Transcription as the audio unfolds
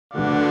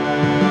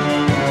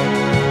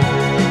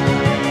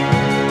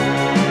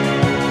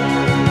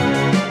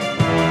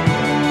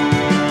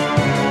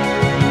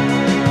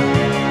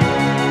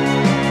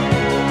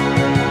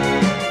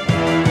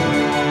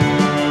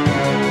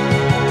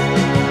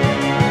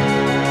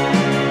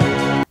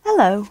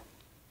Hello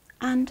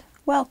and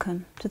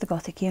welcome to the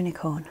Gothic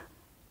Unicorn.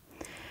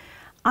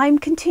 I'm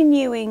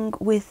continuing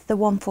with the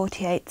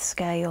 1/48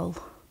 scale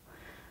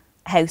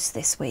house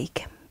this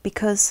week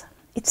because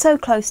it's so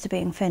close to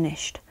being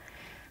finished,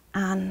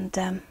 and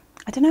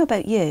I don't know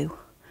about you,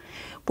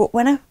 but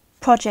when a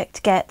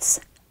project gets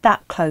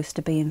that close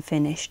to being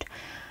finished,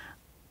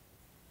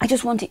 I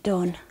just want it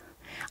done.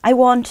 I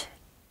want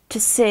to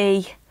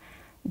see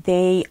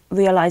the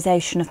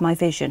realisation of my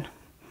vision.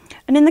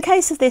 And in the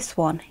case of this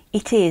one,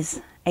 it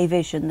is a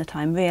vision that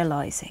I'm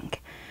realising.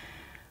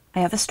 I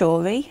have a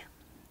story,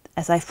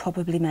 as I've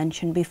probably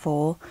mentioned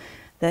before,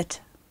 that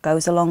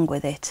goes along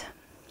with it.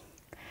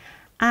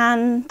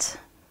 And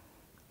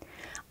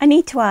I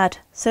need to add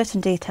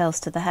certain details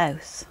to the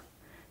house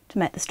to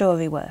make the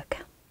story work.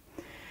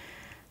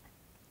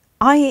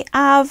 I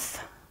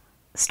have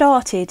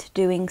started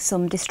doing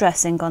some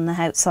distressing on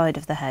the outside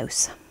of the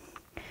house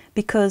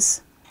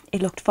because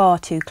it looked far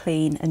too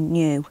clean and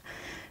new.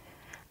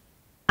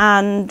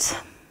 And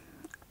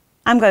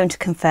I'm going to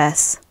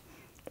confess,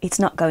 it's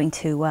not going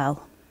too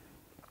well.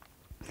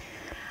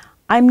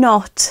 I'm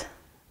not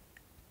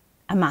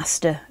a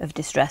master of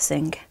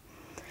distressing.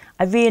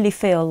 I really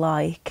feel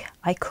like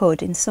I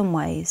could, in some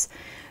ways,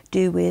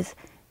 do with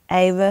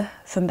Aira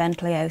from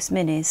Bentley House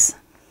Minis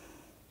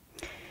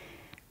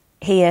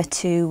here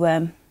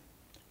to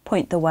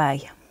point the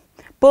way.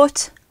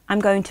 But I'm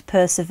going to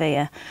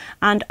persevere,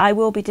 and I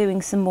will be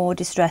doing some more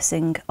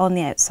distressing on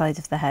the outside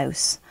of the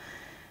house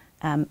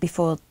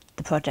before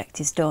the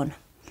project is done.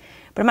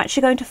 But I'm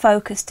actually going to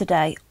focus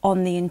today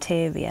on the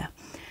interior.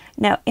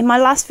 Now, in my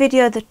last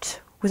video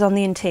that was on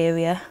the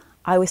interior,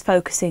 I was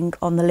focusing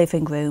on the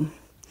living room,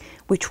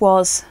 which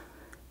was,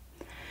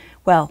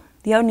 well,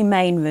 the only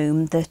main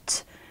room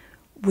that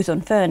was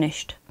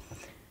unfurnished.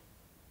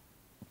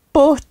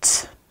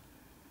 But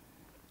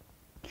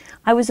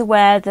I was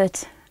aware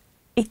that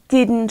it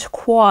didn't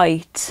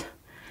quite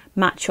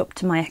match up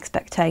to my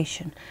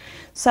expectation.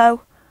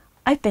 So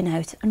I've been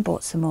out and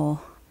bought some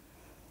more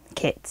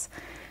kits.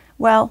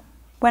 Well,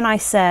 when I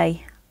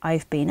say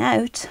I've been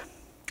out,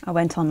 I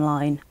went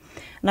online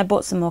and I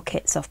bought some more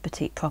kits off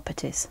Petite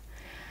Properties.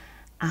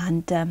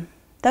 And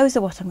those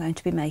are what I'm going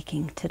to be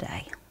making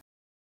today.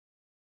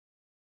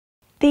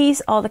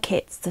 These are the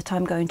kits that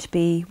I'm going to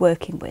be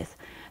working with.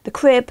 The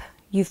crib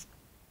you've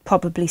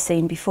probably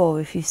seen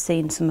before if you've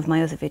seen some of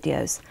my other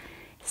videos.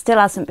 It still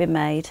hasn't been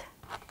made.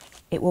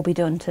 It will be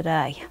done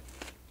today.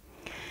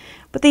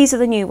 But these are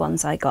the new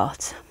ones I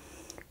got.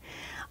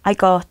 I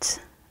got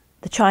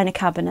the china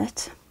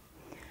cabinet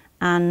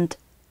and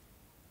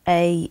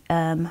a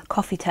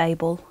coffee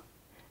table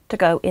to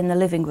go in the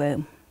living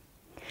room.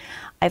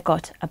 I've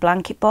got a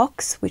blanket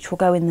box which will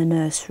go in the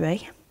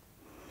nursery,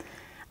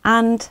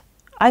 and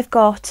I've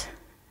got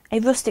a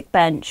rustic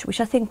bench which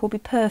I think will be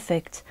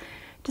perfect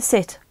to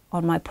sit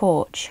on my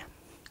porch.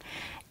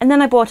 And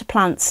then I bought a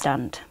plant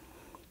stand.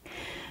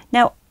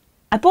 Now,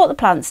 I bought the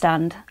plant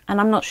stand and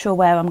I'm not sure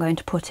where I'm going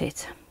to put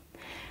it,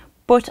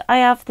 but I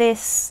have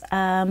this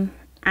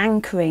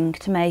anchoring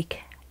to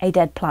make a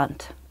dead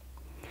plant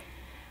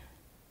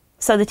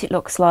so that it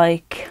looks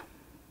like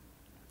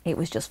it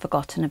was just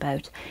forgotten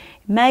about.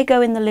 It may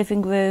go in the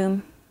living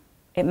room,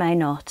 it may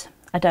not,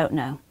 I don't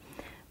know,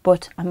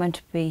 but I'm going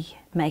to be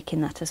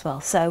making that as well.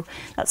 So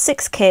that's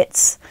 6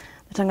 kits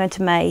that I'm going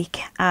to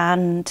make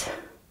and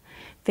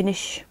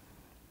finish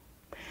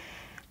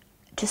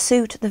to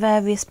suit the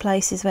various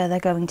places where they're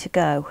going to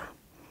go.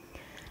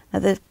 Now,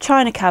 the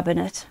china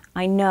cabinet,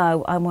 I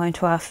know I'm going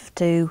to have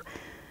to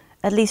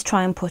at least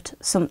try and put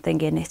something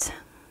in it.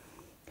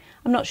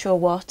 I'm not sure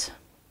what,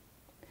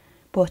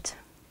 but,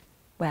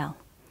 well,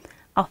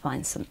 I'll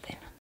find something.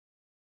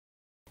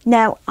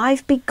 Now,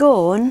 I've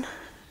begun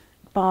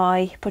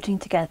by putting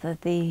together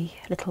the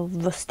little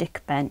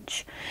rustic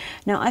bench.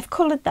 Now, I've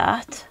coloured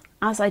that,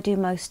 as I do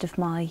most of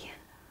my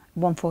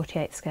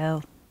 1/48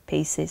 scale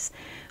pieces,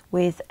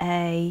 with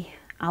a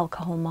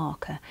alcohol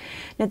marker.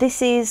 Now,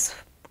 this is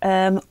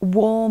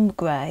warm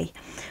grey,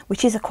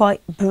 which is a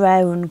quite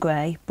brown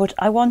grey, but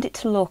I want it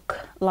to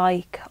look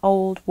like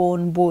old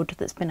worn wood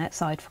that's been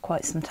outside for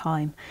quite some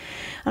time.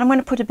 And I'm going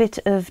to put a bit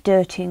of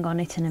dirtying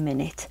on it in a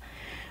minute.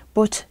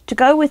 But to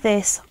go with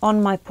this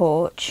on my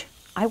porch,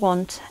 I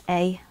want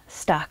a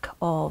stack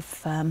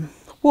of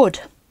wood.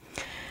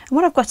 And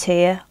what I've got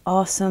here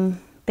are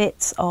some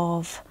bits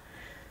of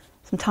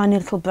some tiny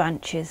little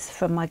branches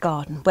from my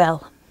garden.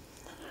 Well,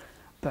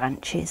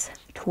 branches,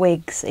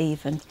 twigs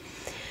even.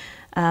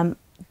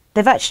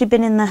 They've actually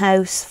been in the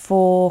house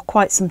for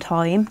quite some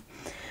time.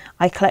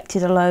 I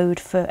collected a load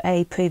for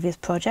a previous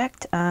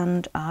project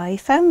and I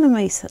found them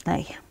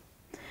recently.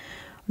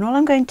 And all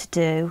I'm going to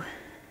do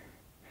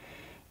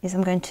is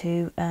I'm going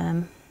to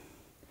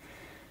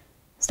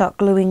start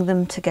gluing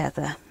them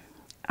together.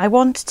 I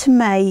want to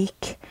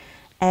make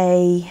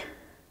a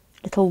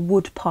little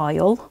wood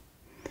pile,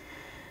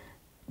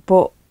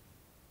 but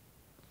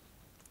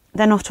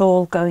they're not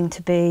all going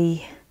to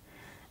be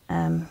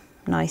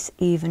nice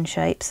even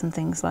shapes and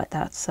things like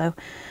that, so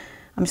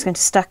I'm just going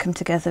to stack them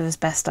together as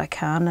best I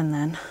can and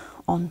then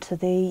onto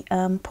the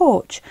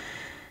porch.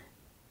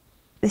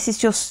 This is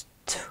just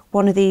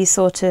one of these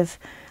sort of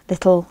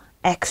little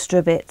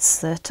extra bits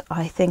that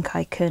I think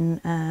I can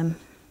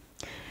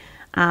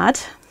add.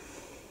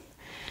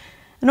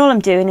 And all I'm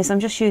doing is I'm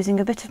just using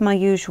a bit of my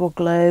usual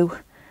glue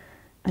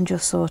and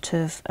just sort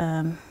of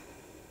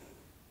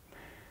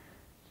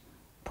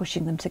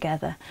pushing them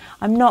together.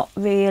 I'm not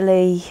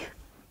really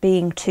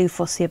being too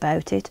fussy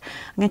about it.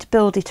 I'm going to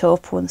build it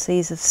up. Once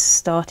these have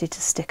started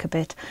to stick a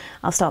bit,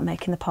 I'll start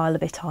making the pile a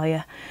bit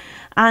higher.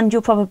 And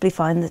you'll probably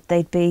find that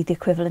they'd be the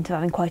equivalent of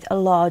having quite a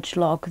large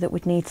log that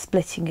would need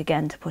splitting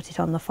again to put it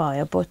on the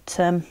fire. But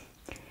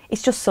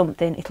it's just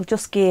something. It'll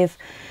just give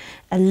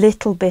a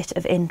little bit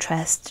of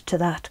interest to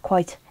that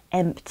quite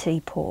empty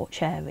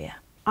porch area.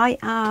 I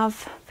have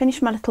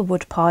finished my little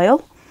wood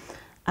pile.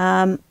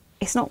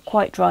 It's not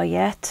quite dry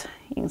yet.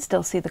 You can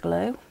still see the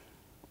glue.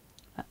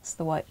 That's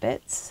the white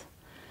bits.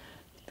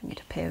 Bring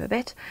it up here a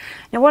bit.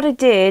 Now what I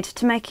did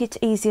to make it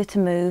easier to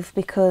move,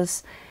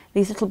 because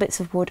these little bits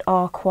of wood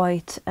are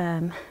quite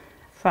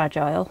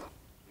fragile,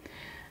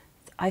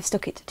 I've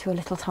stuck it to a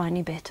little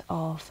tiny bit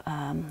of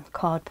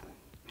card.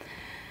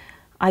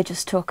 I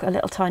just took a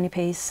little tiny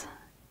piece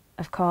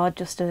of card,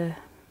 just a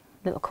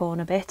little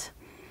corner bit,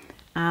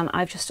 and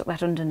I've just stuck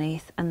that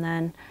underneath, and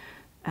then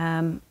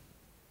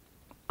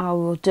I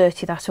will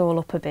dirty that all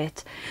up a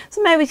bit.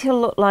 So maybe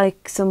it'll look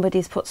like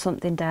somebody's put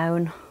something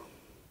down.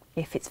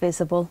 If it's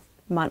visible,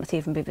 it might not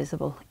even be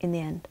visible in the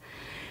end.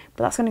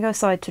 But that's going to go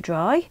aside to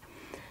dry,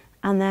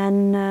 and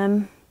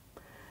then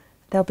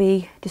they'll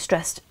be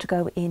distressed to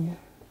go in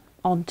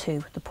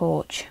onto the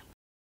porch.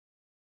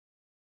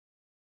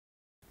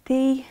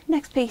 The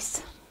next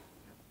piece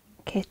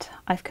kit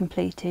I've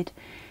completed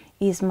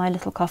is my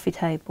little coffee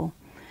table.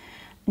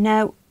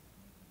 Now,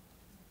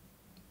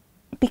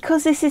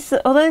 because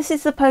although this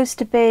is supposed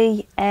to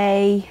be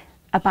a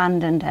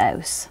abandoned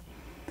house,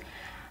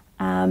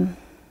 in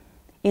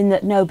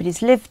that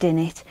nobody's lived in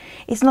it,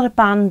 it's not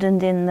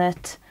abandoned in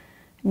that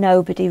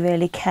nobody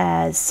really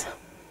cares.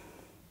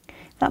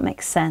 If that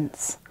makes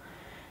sense.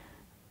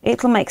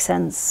 It'll make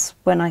sense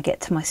when I get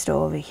to my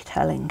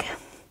storytelling.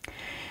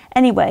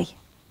 Anyway,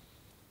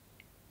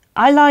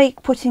 I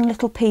like putting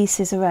little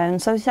pieces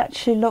around so it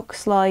actually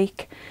looks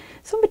like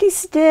somebody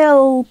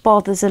still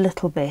bothers a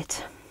little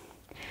bit.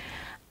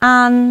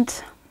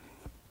 And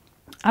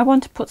I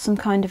want to put some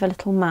kind of a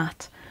little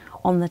mat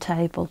on the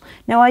table.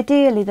 Now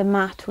ideally the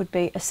mat would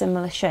be a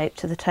similar shape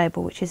to the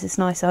table, which is this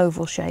nice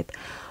oval shape,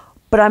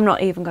 but I'm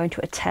not even going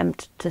to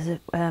attempt to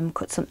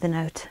cut something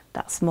out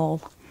that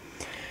small.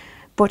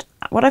 But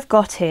what I've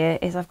got here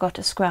is I've got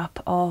a scrap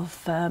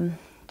of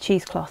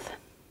cheesecloth.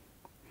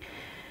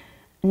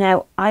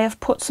 Now I have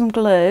put some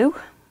glue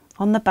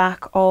on the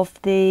back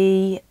of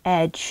the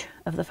edge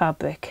of the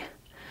fabric,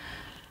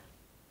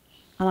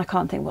 and I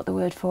can't think what the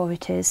word for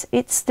it is.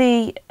 It's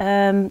the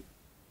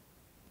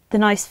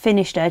nice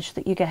finished edge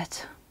that you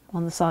get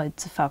on the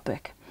sides of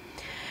fabric.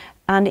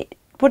 And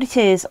what it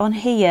is, on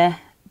here,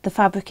 the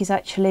fabric is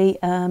actually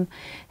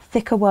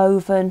thicker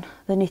woven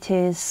than it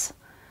is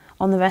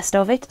on the rest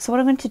of it. So what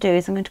I'm going to do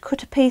is I'm going to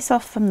cut a piece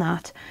off from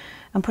that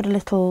and put a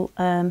little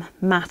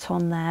mat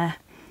on there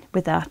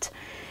with that.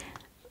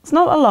 It's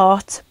not a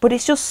lot, but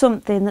it's just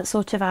something that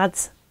sort of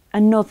adds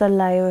another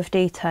layer of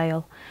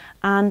detail.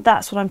 And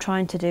that's what I'm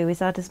trying to do,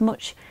 is add as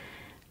much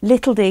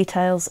little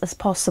details as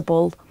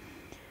possible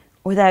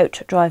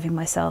without driving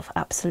myself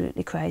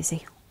absolutely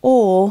crazy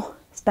or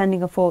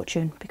spending a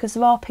fortune, because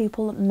there are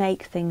people that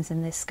make things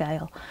in this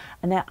scale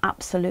and they're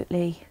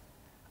absolutely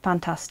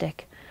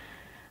fantastic.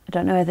 I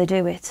don't know how they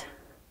do it,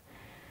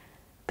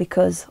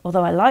 because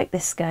although I like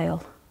this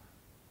scale,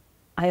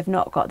 I have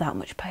not got that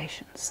much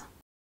patience.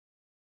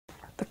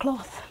 The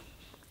cloth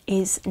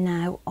is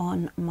now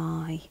on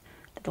my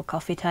little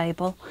coffee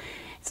table.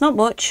 It's not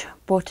much,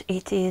 but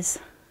it is,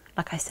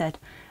 like I said,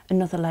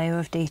 another layer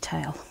of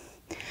detail.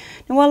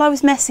 Now while I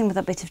was messing with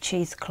a bit of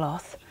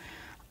cheesecloth,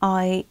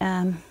 I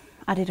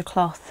added a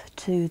cloth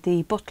to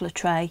the butler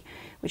tray,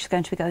 which is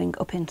going to be going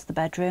up into the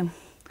bedroom.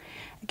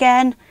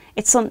 Again,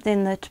 it's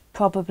something that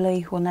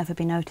probably will never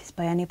be noticed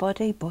by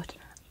anybody, but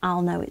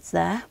I'll know it's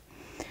there.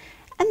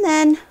 And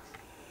then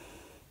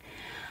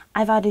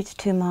I've added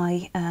to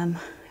my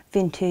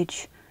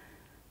vintage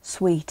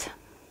suite,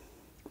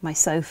 my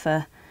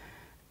sofa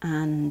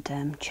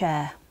and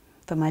chair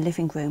for my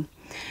living room.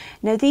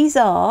 Now these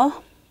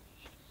are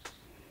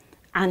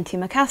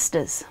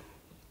antimacassars.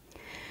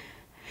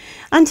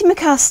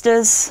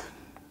 Antimacassars,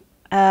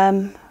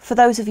 for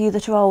those of you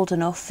that are old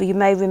enough, you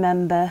may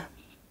remember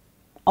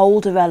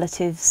older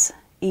relatives,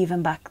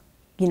 even back,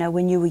 you know,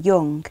 when you were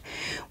young,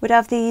 would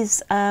have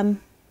these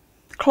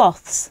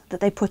cloths that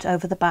they put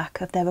over the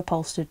back of their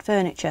upholstered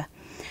furniture.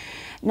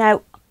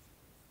 Now,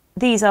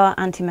 these are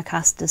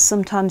antimacassars.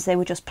 Sometimes they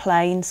were just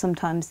plain,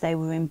 sometimes they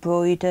were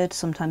embroidered,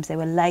 sometimes they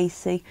were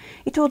lacy.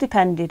 It all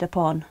depended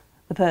upon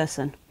the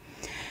person.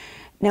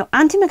 Now,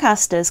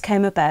 antimacassars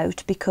came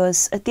about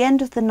because at the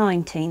end of the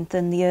 19th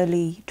and the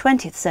early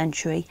 20th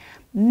century,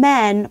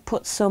 men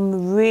put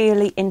some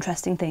really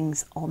interesting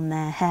things on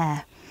their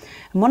hair.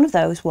 and one of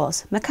those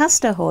was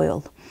Macaster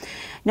oil.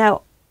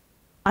 Now,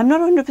 I'm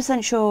not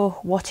 100% sure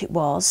what it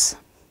was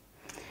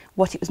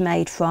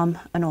made from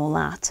and all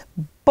that,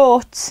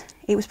 but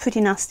it was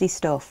pretty nasty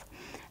stuff,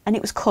 and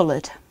it was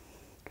coloured.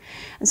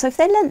 And so if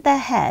they leant their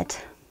head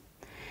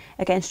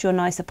against your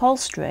nice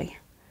upholstery,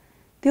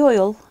 the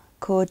oil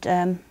could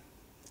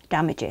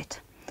damage it.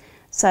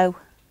 So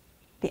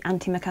the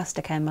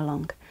anti-Macaster came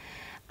along,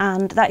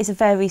 and that is a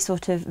very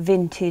sort of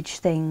vintage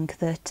thing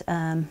that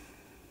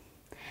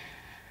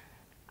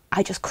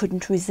I just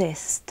couldn't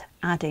resist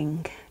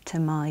adding to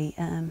my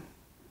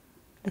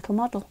little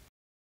model.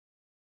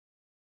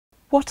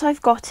 What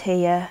I've got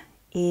here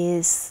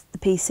is the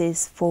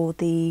pieces for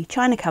the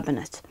china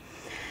cabinet.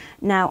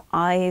 Now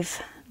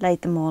I've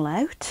laid them all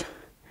out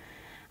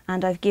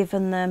and I've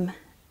given them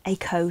a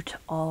coat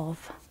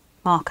of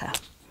marker,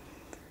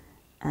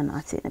 and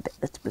I've seen a bit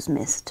that was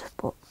missed,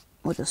 but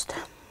we'll just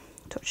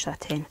touch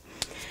that in.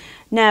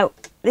 Now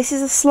this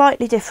is a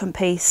slightly different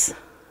piece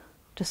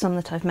to some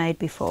that I've made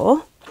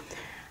before,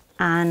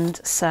 and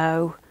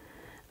so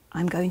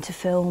I'm going to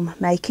film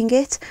making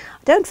it.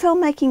 I don't film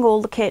making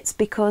all the kits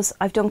because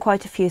I've done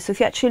quite a few, so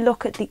if you actually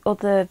look at the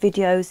other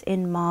videos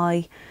in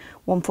my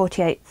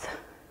 1/48th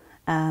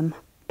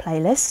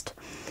playlist,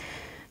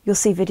 you'll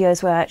see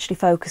videos where I actually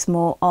focus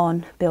more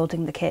on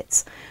building the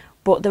kits.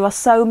 But there are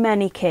so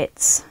many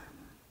kits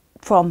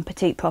from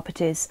Petite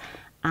Properties,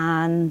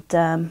 and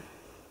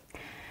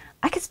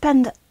I could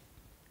spend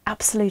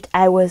absolute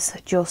hours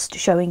just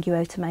showing you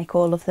how to make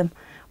all of them,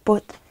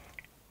 but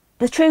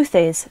the truth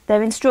is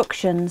their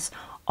instructions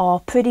are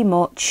pretty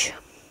much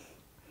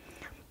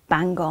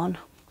bang on.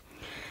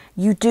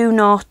 You do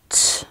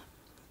not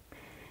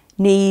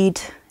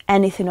need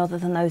anything other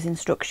than those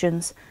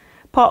instructions,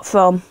 apart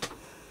from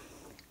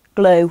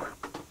glue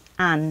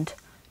and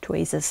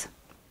tweezers.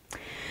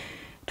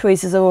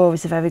 Tweezers are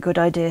always a very good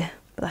idea,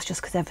 but that's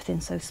just because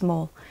everything's so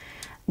small.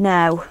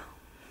 Now,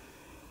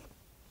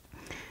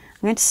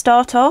 I'm going to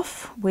start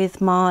off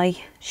with my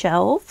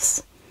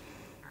shelves,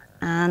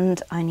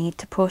 and I need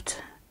to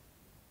put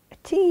a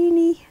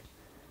teeny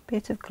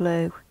bit of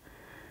glue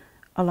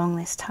along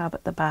this tab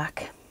at the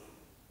back,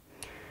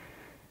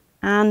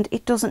 and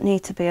it doesn't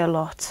need to be a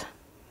lot.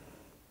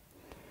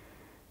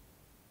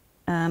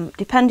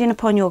 Depending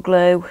upon your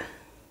glue,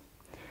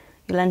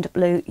 you'll end up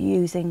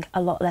using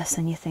a lot less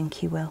than you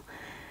think you will,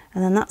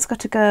 and then that's got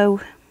to go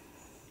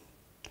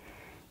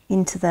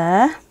into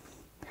there.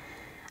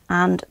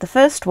 And the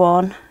first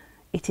one,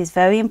 it is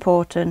very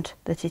important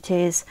that it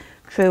is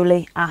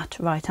truly at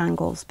right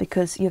angles,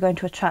 because you're going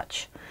to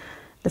attach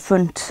the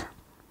front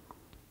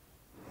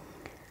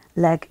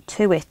leg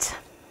to it.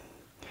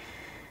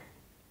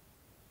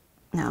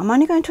 Now I'm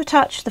only going to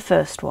attach the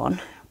first one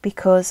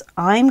because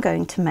I'm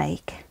going to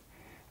make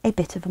a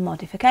bit of a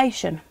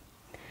modification.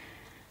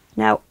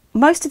 Now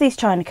most of these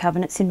china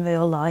cabinets in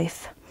real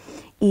life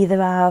either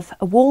have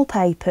a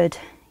wallpapered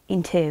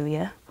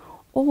interior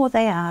or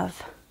they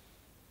have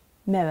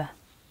mirror.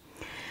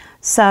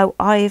 So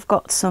I've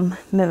got some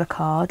mirror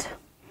card,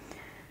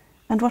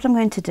 and what I'm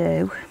going to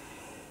do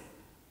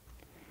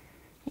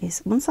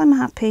is, once I'm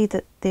happy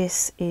that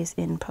this is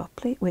in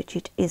properly, which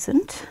it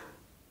isn't,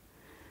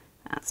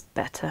 that's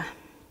better,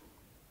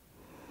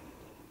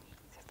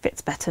 it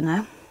fits better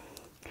now,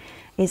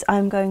 is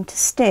I'm going to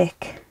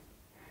stick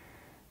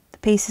the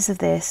pieces of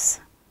this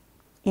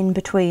in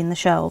between the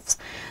shelves.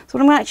 So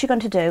what I'm actually going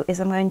to do is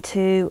I'm going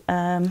to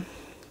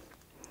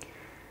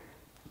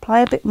apply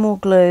a bit more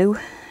glue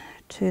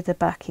to the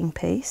backing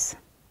piece.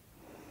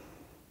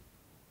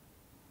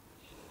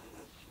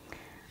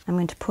 I'm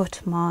going to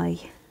put my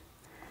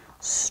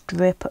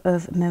strip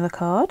of mirror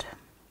card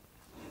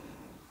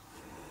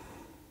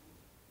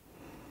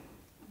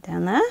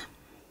down there,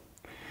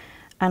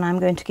 and I'm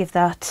going to give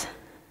that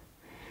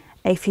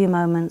a few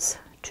moments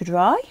to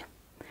dry,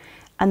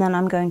 and then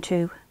I'm going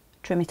to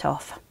trim it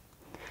off,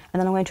 and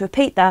then I'm going to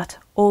repeat that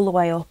all the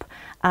way up,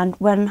 and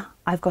when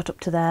I've got up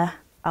to there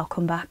I'll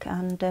come back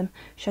and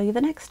show you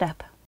the next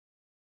step.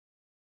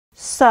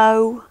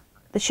 So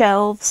the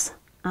shelves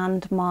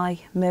and my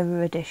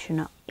mirror addition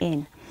are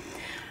in.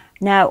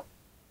 Now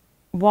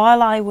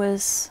while I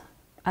was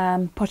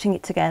putting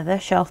it together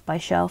shelf by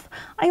shelf,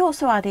 I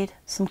also added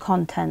some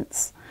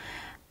contents,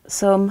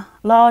 some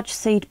large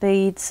seed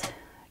beads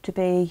to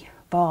be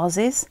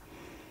vases,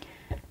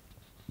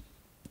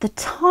 the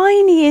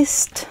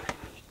tiniest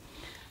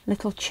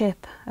little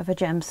chip of a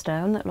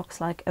gemstone that looks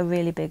like a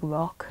really big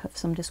rock of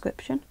some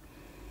description,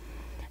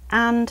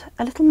 and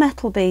a little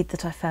metal bead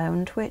that I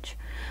found, which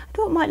I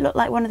thought might look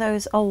like one of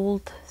those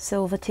old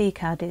silver tea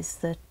caddies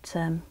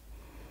that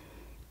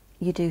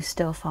you do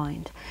still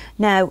find.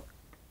 Now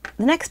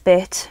the next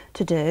bit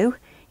to do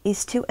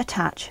is to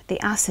attach the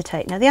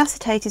acetate. Now the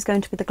acetate is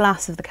going to be the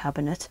glass of the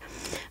cabinet,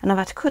 and I've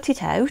had to cut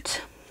it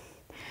out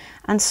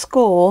and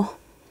score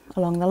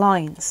along the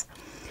lines.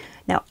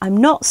 Now I'm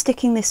not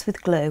sticking this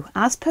with glue.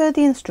 As per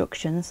the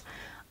instructions,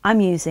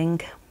 I'm using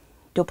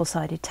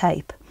double-sided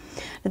tape.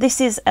 Now this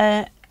is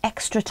a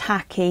extra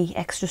tacky,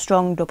 extra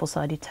strong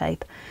double-sided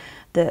tape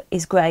that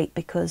is great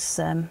because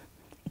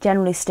it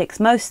generally sticks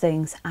most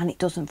things and it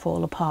doesn't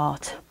fall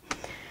apart.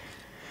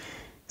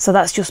 So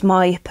that's just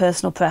my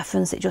personal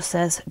preference. It just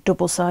says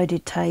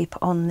double-sided tape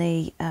on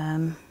the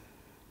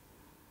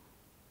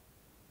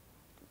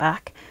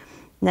back.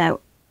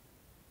 Now,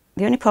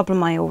 the only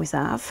problem I always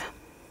have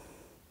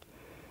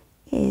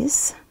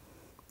is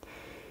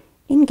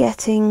in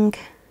getting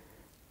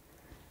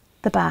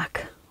the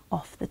back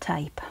off the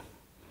tape.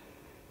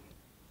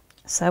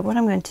 So what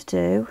I'm going to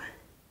do,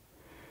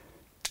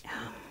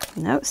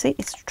 no, see,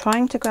 it's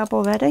trying to grab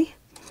already.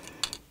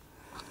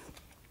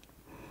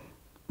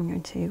 I'm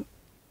going to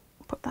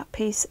put that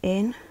piece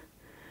in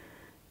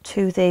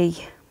to the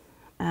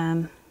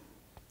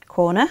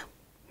corner,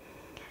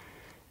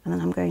 and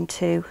then I'm going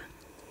to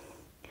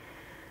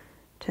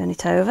turn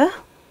it over,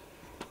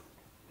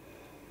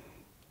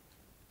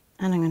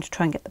 and I'm going to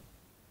try and get the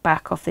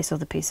back off this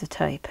other piece of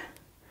tape.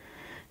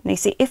 Now you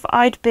see, if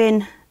I'd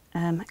been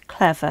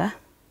clever,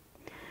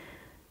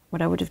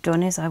 what I would have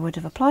done is I would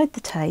have applied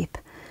the tape,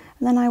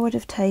 and then I would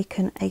have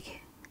taken a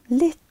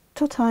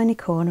little tiny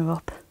corner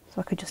up,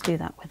 so I could just do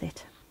that with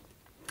it.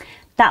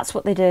 That's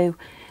what they do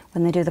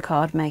when they do the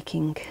card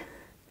making,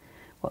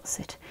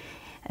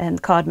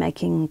 card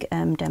making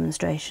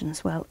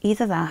demonstrations. Well,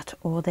 either that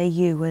or they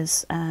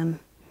use a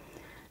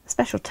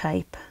special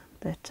tape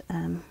that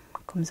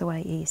comes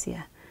away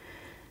easier.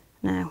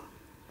 Now,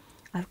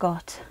 I've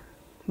got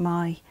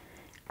my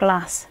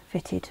glass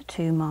fitted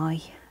to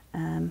my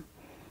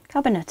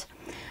cabinet.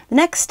 The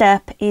next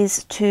step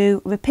is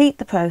to repeat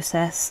the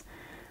process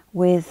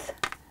with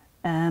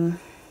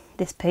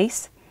this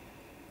piece,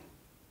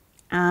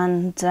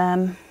 and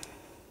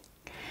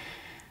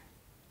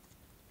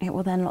it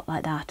will then look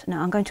like that.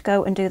 Now I'm going to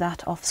go and do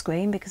that off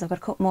screen because I've got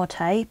to cut more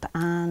tape,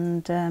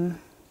 and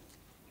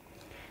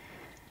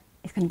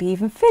it's going to be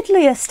even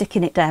fiddlier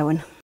sticking it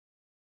down.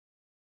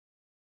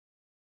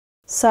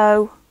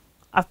 So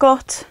I've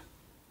got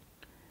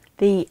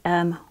the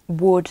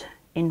wood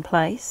in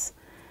place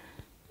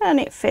and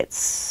it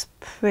fits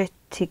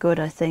pretty good,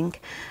 I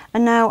think.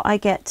 And now I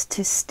get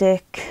to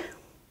stick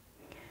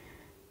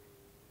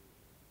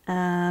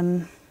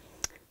the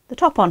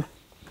top on.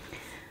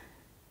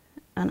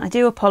 And I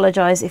do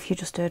apologise if you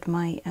just heard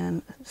my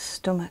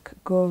stomach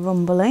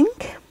grumbling.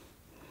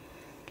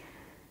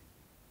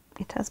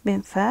 It has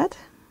been fed,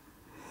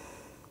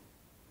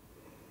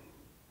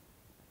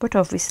 but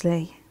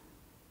obviously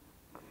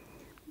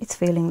it's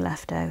feeling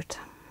left out.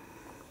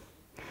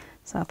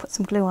 So I'll put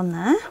some glue on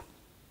there,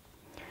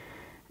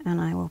 and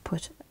I will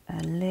put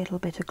a little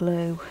bit of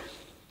glue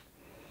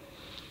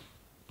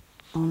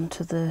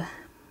onto the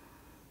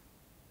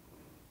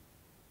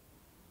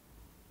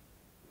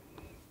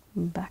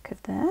back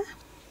of there,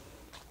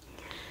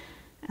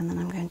 and then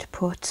I'm going to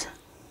put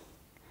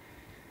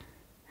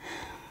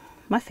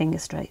my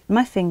fingers straight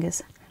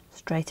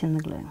in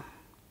the glue.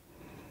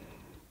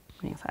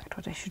 In fact,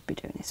 what I should be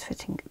doing is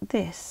fitting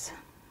this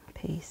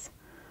piece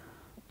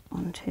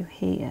onto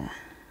here,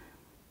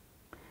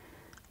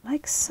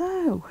 like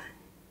so.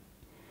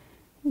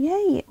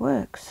 Yay, it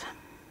works.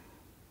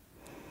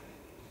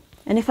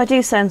 And if I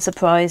do sound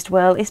surprised,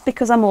 well, it's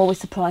because I'm always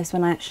surprised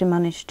when I actually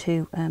manage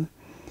to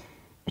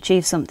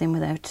achieve something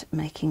without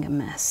making a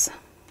mess.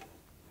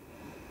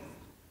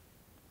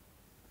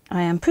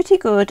 I am pretty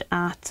good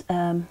at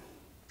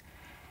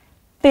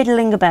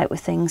fiddling about with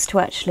things to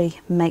actually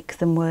make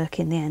them work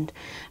in the end.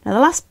 Now the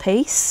last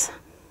piece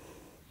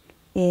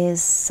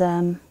is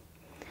the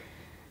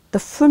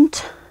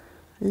front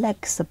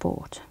leg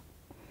support,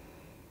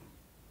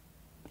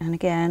 and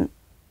again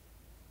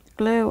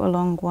glue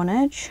along one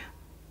edge,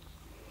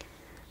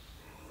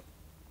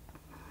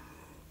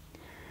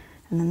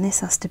 and then this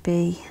has to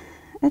be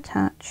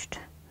attached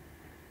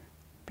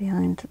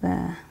behind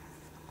there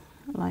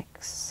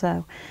like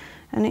so,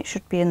 and it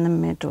should be in the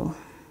middle.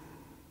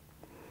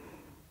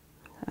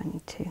 So I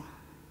need to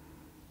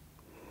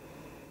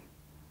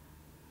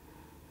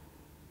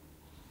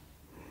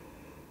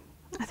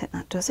I think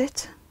that does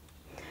it,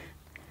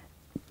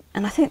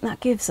 and I think that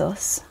gives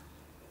us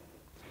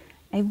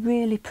a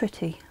really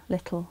pretty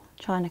little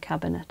china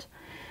cabinet,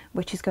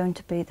 which is going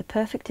to be the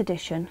perfect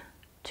addition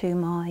to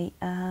my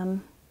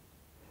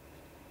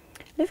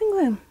living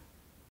room.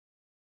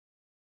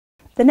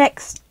 The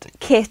next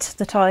kit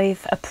that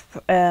I've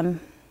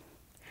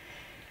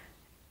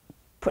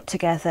put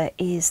together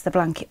is the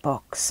blanket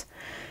box.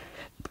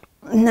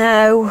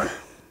 Now,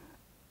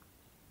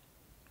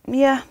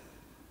 yeah,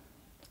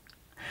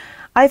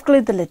 I've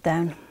glued the lid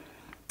down.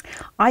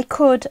 I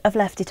could have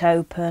left it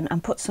open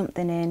and put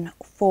something in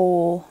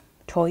for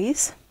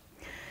toys,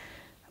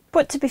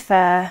 but to be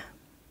fair,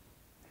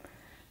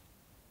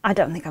 I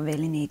don't think I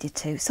really needed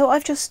to. So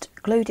I've just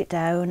glued it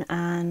down,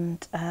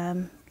 and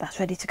that's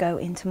ready to go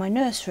into my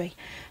nursery.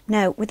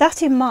 Now, with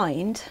that in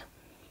mind,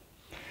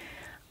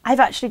 I've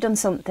actually done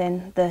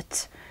something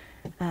that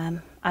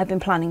I've been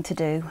planning to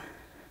do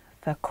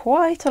for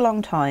quite a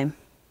long time.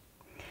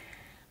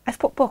 I've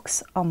put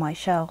books on my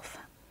shelf.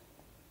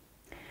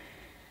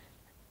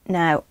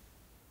 Now,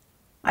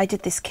 I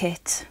did this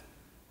kit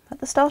at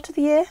the start of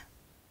the year,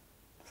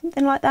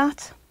 something like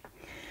that,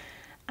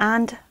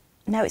 and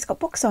now it's got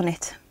books on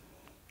it.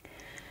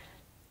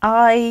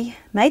 I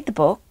made the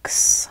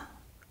books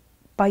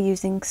by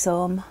using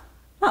some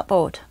mat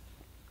board,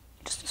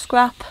 just a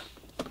scrap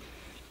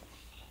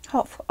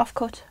off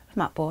cut of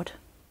mat board,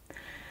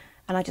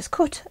 and I just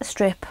cut a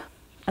strip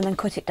and then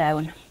cut it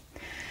down.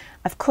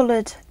 I've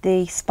coloured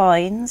the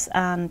spines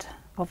and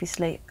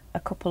obviously a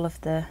couple of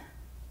the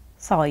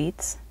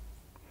sides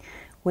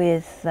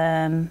with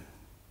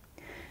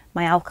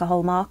my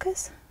alcohol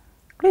markers,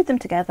 glued them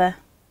together,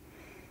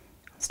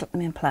 stuck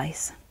them in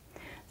place.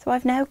 So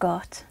I've now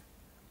got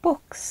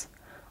books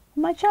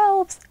on my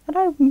shelves, and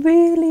I'm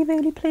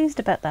really pleased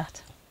about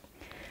that.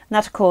 And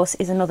that of course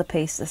is another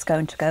piece that's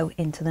going to go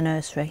into the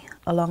nursery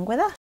along with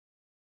that.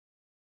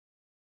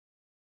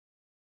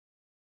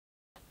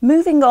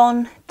 Moving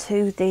on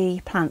to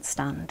the plant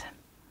stand.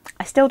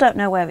 I still don't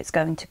know where it's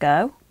going to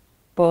go,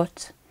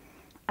 but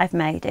I've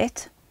made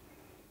it,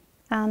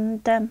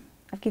 and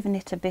I've given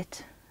it a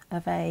bit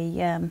of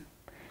a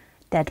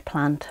dead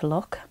plant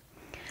look.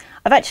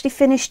 I've actually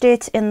finished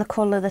it in the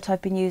colour that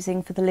I've been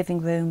using for the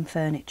living room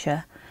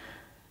furniture,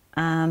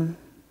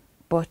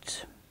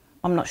 but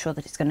I'm not sure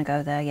that it's going to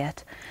go there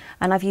yet.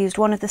 And I've used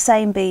one of the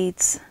same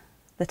beads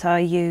that I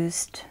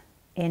used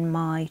in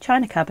my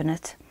china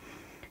cabinet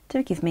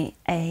to give me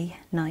a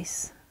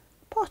nice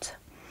pot.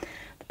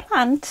 The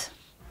plant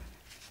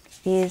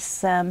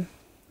is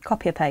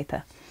copier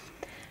paper,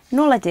 and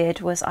all I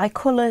did was I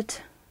coloured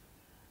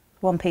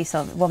one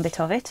bit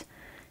of it.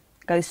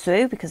 Goes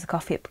through because the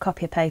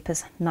copier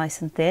paper's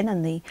nice and thin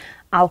and the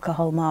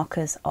alcohol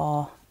markers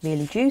are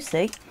really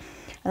juicy,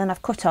 and then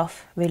I've cut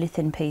off really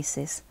thin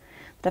pieces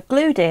that I've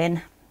glued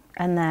in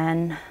and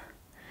then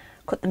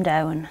cut them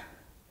down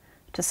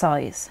to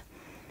size,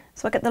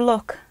 so I get the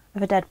look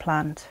of a dead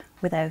plant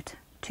without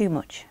too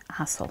much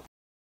hassle.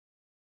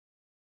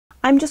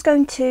 I'm just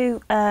going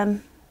to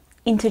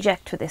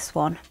interject with this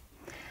one.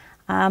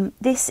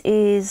 This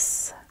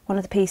is one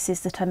of the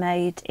pieces that I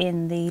made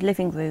in the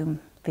living room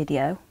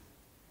video,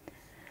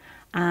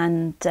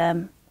 and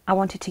I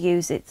wanted to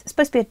use it, it's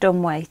supposed to be a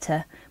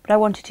dumbwaiter, but I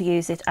wanted to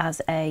use it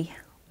as a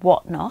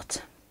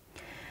whatnot.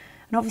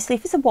 And obviously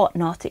if it's a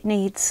whatnot, it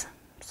needs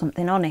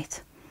something on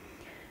it.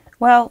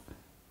 Well,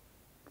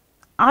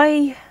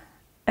 I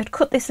had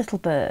cut this little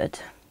bird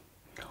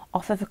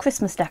off of a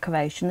Christmas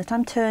decoration that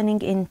I'm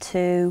turning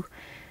into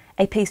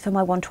a piece for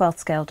my 1/12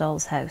 scale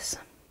doll's house.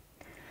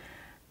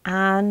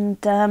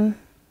 And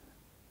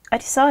I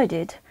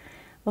decided,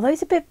 well,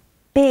 those are a bit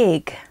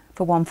big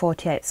for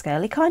 1/48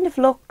 scale. It kind of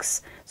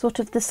looks sort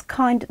of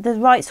the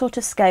right sort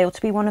of scale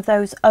to be one of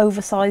those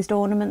oversized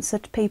ornaments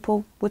that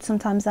people would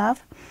sometimes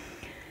have.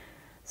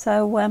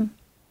 So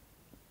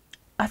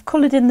I've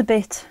coloured in the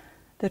bit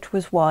that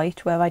was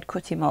white where I'd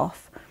cut him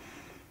off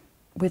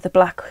with a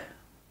black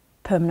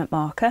permanent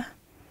marker.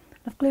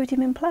 I've glued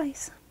him in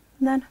place,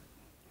 and then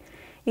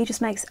he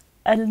just makes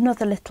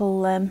another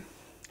little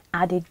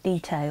added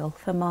detail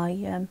for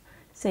my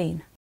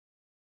scene.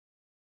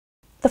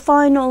 The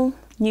final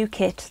new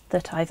kit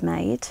that I've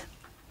made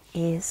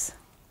is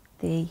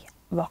the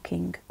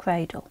rocking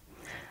cradle.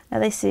 Now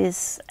this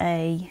is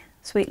a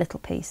sweet little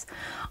piece.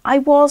 I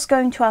was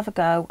going to have a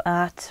go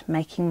at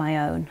making my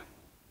own,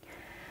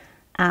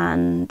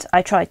 and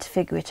I tried to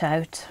figure it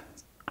out.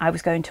 I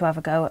was going to have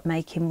a go at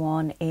making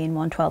one in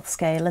 1/12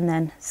 scale and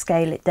then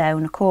scale it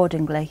down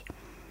accordingly.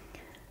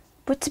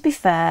 But to be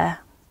fair,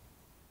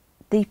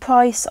 the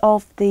price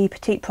of the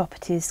Petite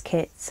Properties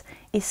kits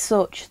is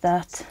such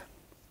that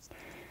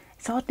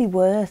it's hardly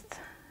worth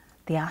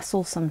the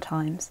hassle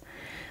sometimes.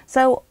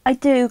 So I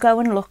do go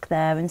and look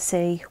there and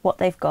see what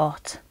they've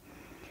got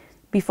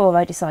before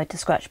I decide to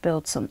scratch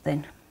build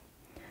something.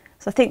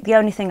 So I think the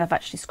only thing I've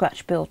actually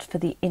scratch built for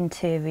the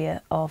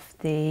interior of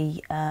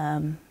the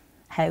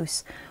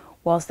house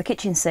was the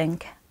kitchen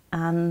sink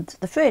and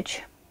the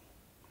fridge.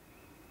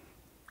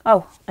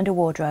 Oh, and a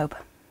wardrobe.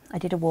 I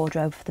did a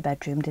wardrobe for the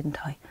bedroom,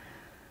 didn't I?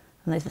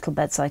 And those little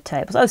bedside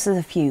tables. Oh, so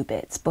there's a few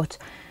bits, but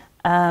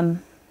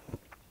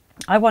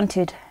I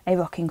wanted a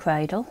rocking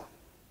cradle,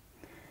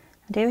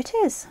 and here it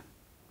is.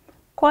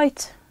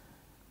 Quite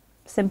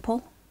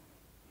simple,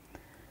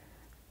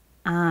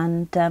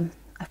 and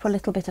I've put a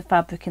little bit of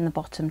fabric in the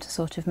bottom to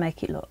sort of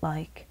make it look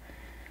like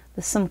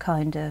there's some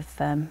kind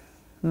of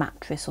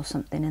mattress or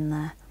something in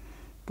there,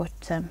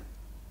 but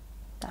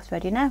that's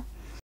ready now.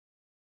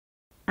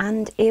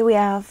 And here we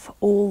have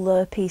all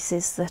the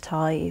pieces that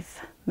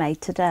I've made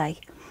today.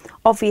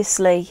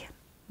 Obviously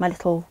my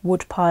little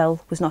wood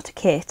pile was not a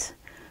kit,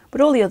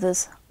 but all the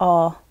others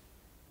are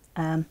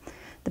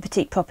the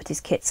Petite Properties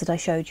kits that I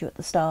showed you at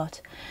the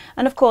start.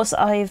 And of course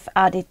I've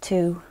added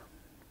to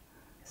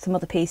some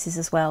other pieces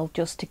as well,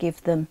 just to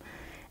give them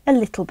a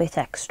little bit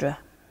extra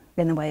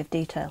in the way of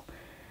detail.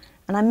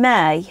 And I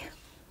may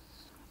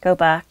go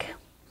back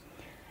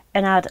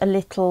and add a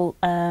little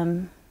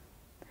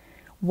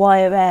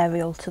wire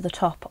aerial to the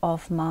top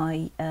of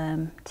my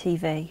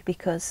TV,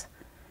 because,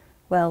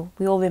 well,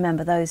 we all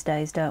remember those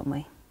days, don't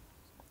we?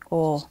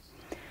 Or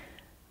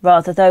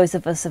rather, those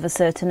of us of a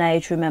certain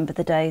age remember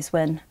the days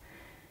when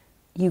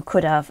you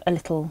could have a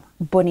little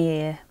bunny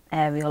ear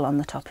aerial on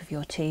the top of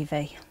your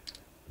TV.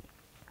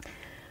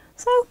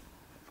 So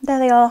there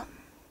they are.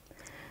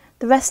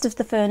 The rest of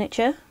the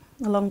furniture,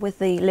 along with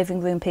the living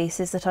room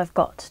pieces that I've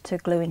got to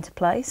glue into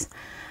place.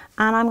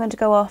 And I'm going to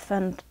go off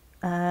and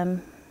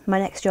my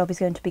next job is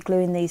going to be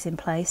gluing these in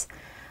place.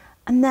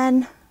 And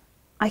then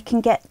I can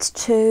get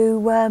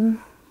to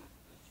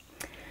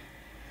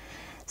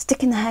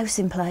sticking the house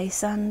in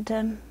place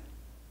and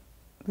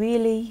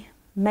really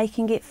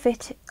making it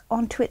fit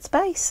onto its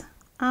base.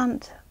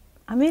 And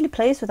I'm really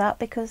pleased with that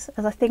because,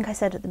 as I think I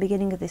said at the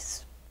beginning of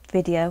this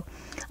video,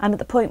 I'm at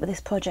the point with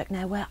this project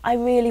now where I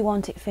really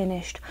want it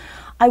finished.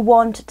 I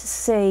want to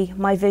see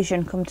my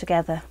vision come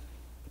together,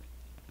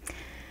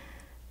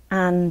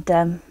 and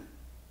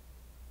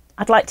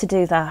I'd like to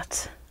do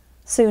that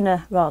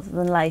sooner rather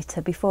than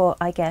later, before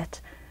I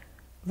get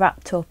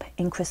wrapped up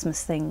in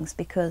Christmas things,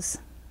 because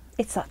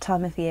it's that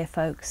time of year,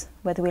 folks,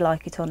 whether we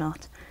like it or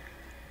not.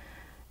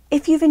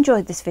 If you've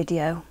enjoyed this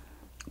video,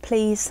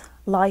 please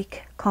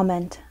like,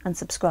 comment and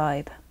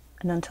subscribe,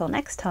 and until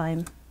next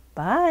time,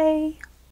 bye.